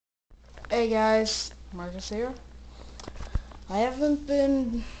Hey guys, Marcus here. I haven't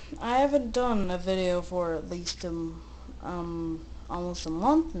done a video for at least almost a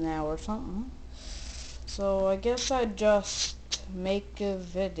month now or something. So I guess I'd just make a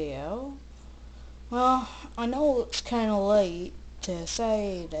video. Well, I know it's kind of late to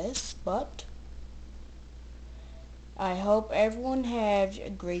say this, but I hope everyone has a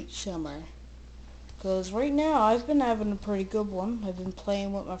great summer. Because right now I've been having a pretty good one. I've been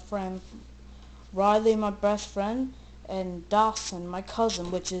playing with my friend Riley, my best friend, and Dawson, my cousin,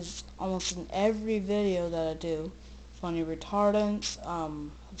 which is almost in every video that I do. Funny Retardants,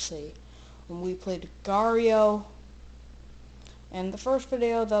 let's see, when we played Gario, and the first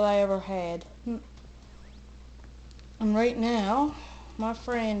video that I ever had. And right now, my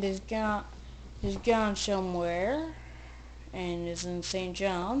friend is gone somewhere, and is in St.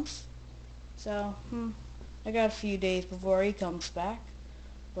 John's. So, I got a few days before he comes back,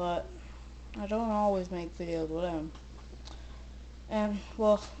 but I don't always make videos with him. And,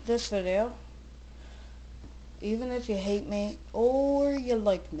 well, this video, even if you hate me or you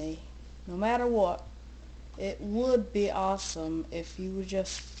like me, no matter what, it would be awesome if you would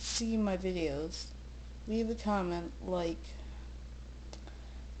just see my videos. Leave a comment, like,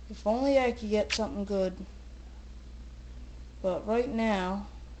 if only I could get something good. But right now,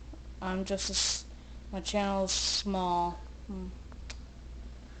 my channel is small.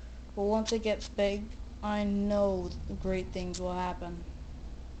 But once it gets big, I know great things will happen.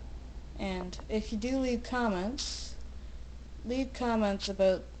 And if you do leave comments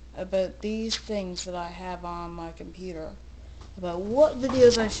about these things that I have on my computer, about what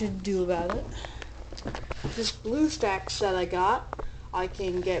videos I should do about it. This BlueStacks that I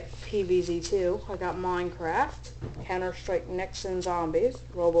can get PvZ2. I got Minecraft, Counter-Strike Next and Zombies,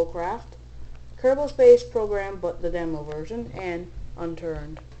 Robocraft, Kerbal Space Program, but the demo version, and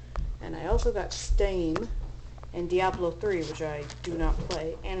Unturned. And I also got Steam and Diablo 3, which I do not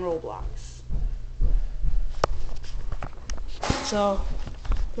play, and Roblox. So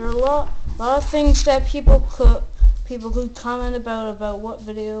there are a lot of things that people could comment about what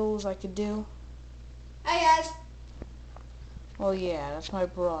videos I could do. Hey guys. Well, yeah, that's my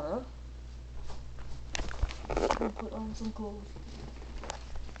brother. I'll put on some clothes.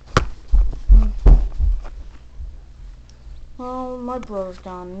 Well, my brother's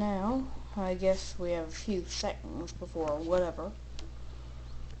gone now. I guess we have a few seconds before whatever.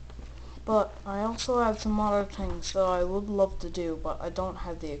 But I also have some other things that I would love to do, but I don't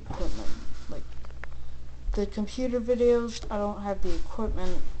have the equipment. Like the computer videos, I don't have the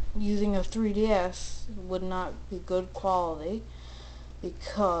equipment. Using a 3DS would not be good quality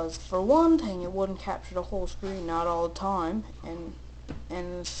because, for one thing, it wouldn't capture the whole screen, not all the time, and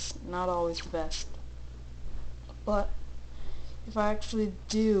it's not always the best. But if I actually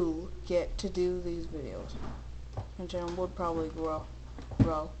do get to do these videos, my channel would probably grow.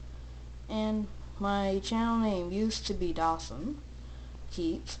 And my channel name used to be Dawson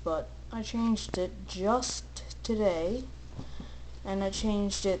Keats, but I changed it just today, and I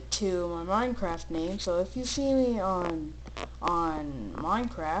changed it to my Minecraft name. So if you see me on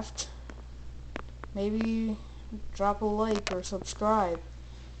Minecraft, maybe drop a like or subscribe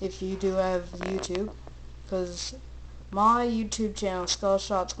if you do have YouTube, because my YouTube channel,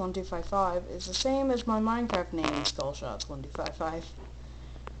 Skullshots1255, is the same as my Minecraft name, Skullshots1255.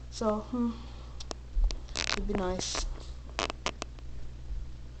 So, it'd be nice.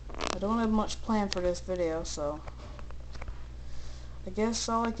 I don't have much planned for this video, so I guess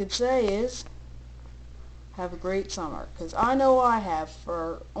all I could say is have a great summer, because I know I have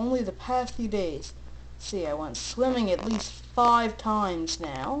for only the past few days. See, I went swimming at least 5 times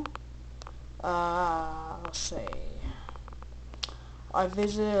now. Let's see. I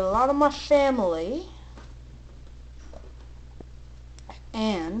visited a lot of my family,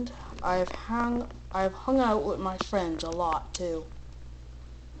 and I've hung out with my friends a lot too.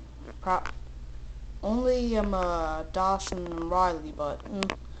 Only Dawson and Riley, but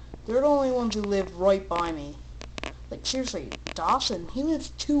they're the only ones who live right by me. Like seriously, Dawson, he lives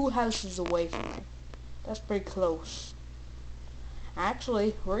 2 houses away from me. That's pretty close.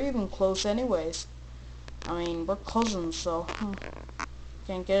 Actually, we're even close anyways. I mean, we're cousins, so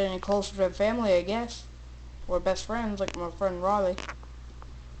can't get any closer to family, I guess. We're best friends, like my friend Riley.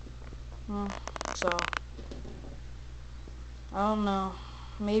 So, I don't know.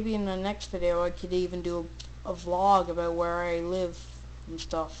 Maybe in the next video I could even do a vlog about where I live and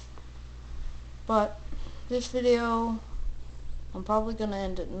stuff. But this video, I'm probably gonna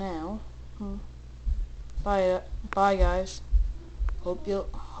end it now. Bye guys. Hope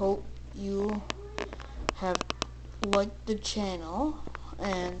you have liked the channel,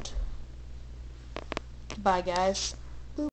 and Bye, guys.